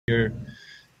here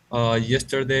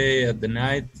yesterday at the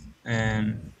night, and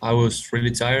I was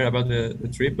really tired about the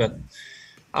trip, but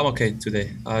I'm okay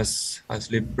today. I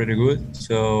sleep pretty good,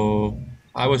 so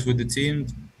I was with the team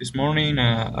this morning.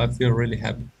 I feel really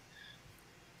happy.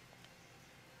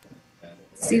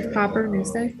 Steve Popper,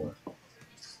 Newsday.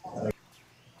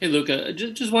 Hey Luca,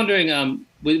 just wondering,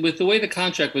 with the way the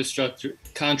contract was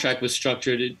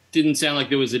structured, it didn't sound like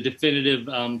there was a definitive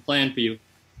plan for you.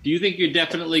 Do you think you're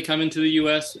definitely coming to the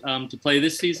U.S. To play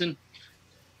this season?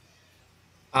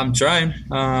 I'm trying.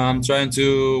 I'm trying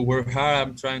to work hard.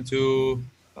 I'm trying to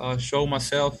show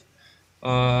myself.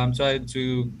 I'm trying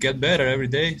to get better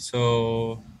every day.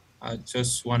 So I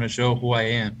just want to show who I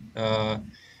am.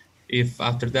 If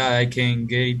after that I can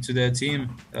get to the team,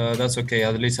 that's okay.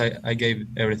 At least I gave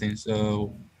everything.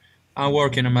 So I'm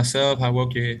working on myself. I'm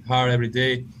working hard every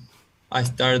day. I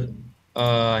start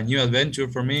a new adventure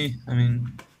for me. I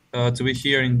mean, to be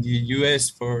here in the U.S.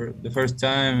 for the first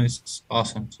time is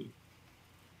awesome too.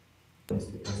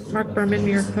 Mark Berman,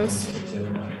 New York Post.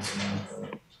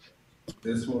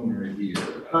 This one right here.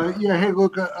 Yeah, hey,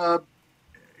 Luca,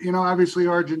 obviously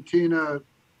Argentina,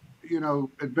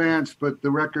 advanced, but the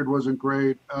record wasn't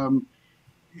great.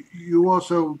 You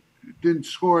also didn't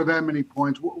score that many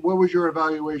points. What was your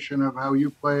evaluation of how you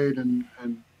played and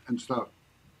stuff?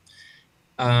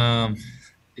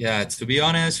 Yeah, to be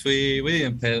honest, we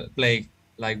didn't play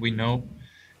like we know.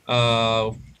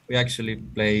 We actually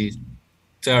played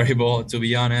terrible, to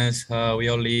be honest. We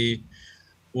only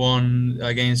won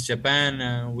against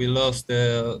Japan. We lost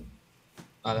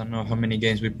I don't know how many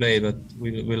games we played, but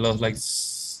we lost like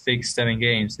 6, 7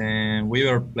 games, and we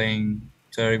were playing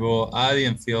terrible. I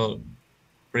didn't feel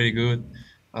pretty good.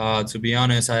 To be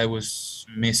honest, I was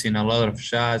missing a lot of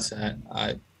shots.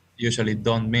 I usually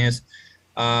don't miss.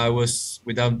 I was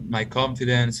without my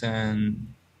confidence,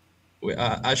 and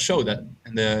I showed that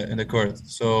in the court.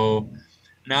 So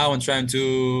now I'm trying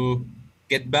to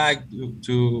get back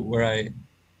to where I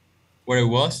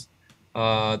was,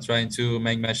 trying to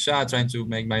make my shot, trying to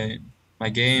make my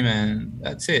game, and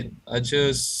that's it. I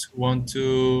just want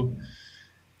to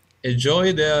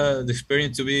enjoy the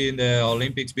experience to be in the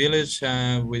Olympics village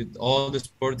with all the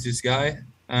sports this guy,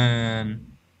 and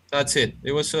that's it.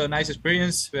 It was a nice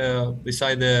experience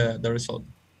beside the result.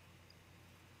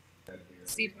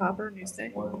 Steve Popper,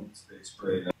 Newsday.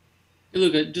 Hey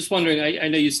Luca, just wondering, I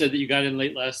know you said that you got in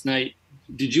late last night.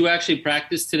 Did you actually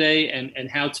practice today, and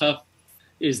how tough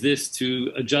is this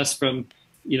to adjust from,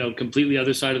 completely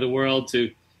other side of the world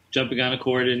to jumping on a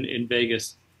court in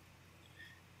Vegas?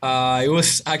 It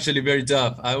was actually very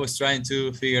tough. I was trying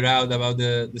to figure out about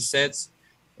the sets.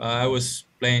 I was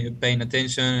paying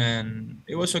attention, and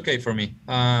it was okay for me.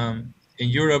 In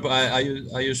Europe,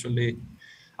 I usually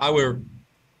I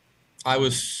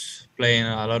was playing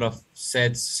a lot of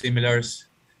sets similars,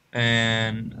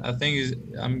 and I think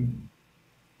I'm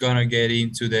gonna get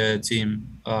into the team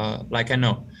like I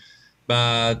know,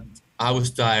 but I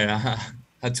was tired.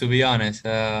 To be honest,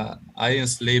 I didn't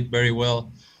sleep very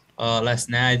well last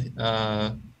night.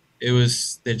 It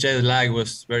was the jet lag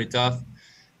was very tough,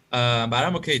 but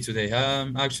I'm okay today.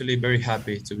 I'm actually very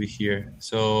happy to be here.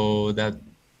 So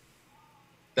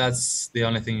that's the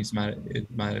only thing it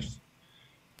matters.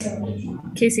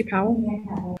 Casey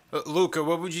Powell. Luca,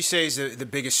 what would you say is the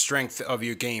biggest strength of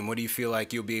your game? What do you feel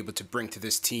like you'll be able to bring to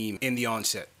this team in the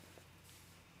onset?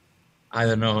 I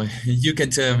don't know. You can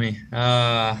tell me.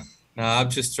 No, I'm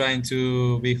just trying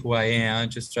to be who I am. I'm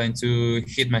just trying to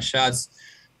hit my shots,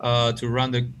 to run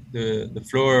the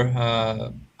floor.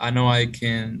 I know I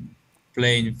can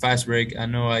play in fast break. I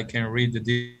know I can read the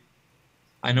deep.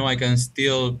 I know I can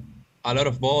steal a lot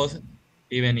of balls,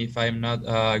 even if I'm not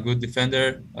a good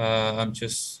defender. I'm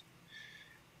just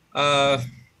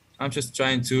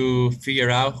trying to figure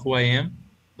out who I am,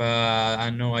 but I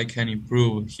know I can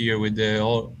improve here with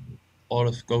all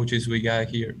of coaches we got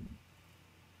here.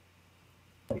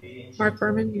 Mark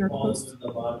Berman, New York Post.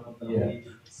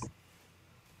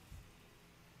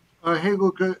 Hey,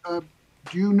 Luca,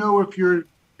 do you know if you're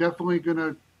definitely going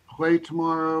to play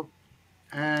tomorrow?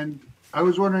 And I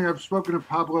was wondering, I've spoken to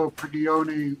Pablo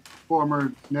Prigioni,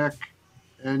 former Knick,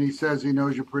 and he says he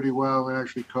knows you pretty well and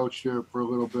actually coached you for a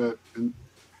little bit. And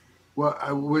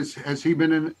has he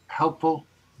been helpful?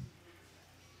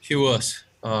 He was,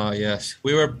 yes.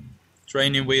 We were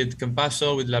training with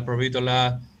Campasso, with La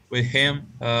Provitola, with him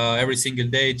every single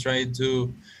day, trying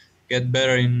to get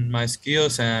better in my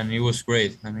skills, and it was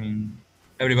great. I mean,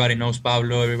 everybody knows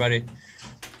Pablo, everybody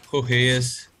who he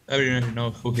is, everyone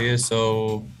knows who he is,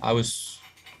 so I was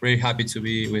really happy to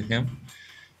be with him.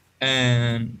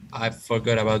 And I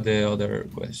forgot about the other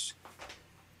question.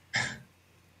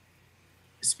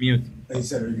 smooth. They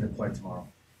said, are you going to play tomorrow?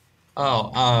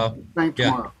 Oh, Playing yeah,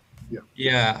 tomorrow.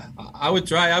 yeah. I would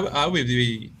try. I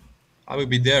will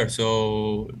be there.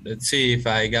 So let's see if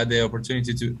I got the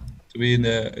opportunity to be in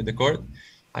the court.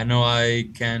 I know I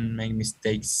can make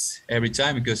mistakes every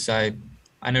time because I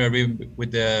never been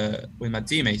with my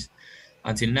teammates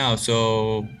until now.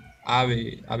 So I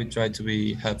will try to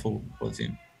be helpful for the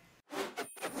team.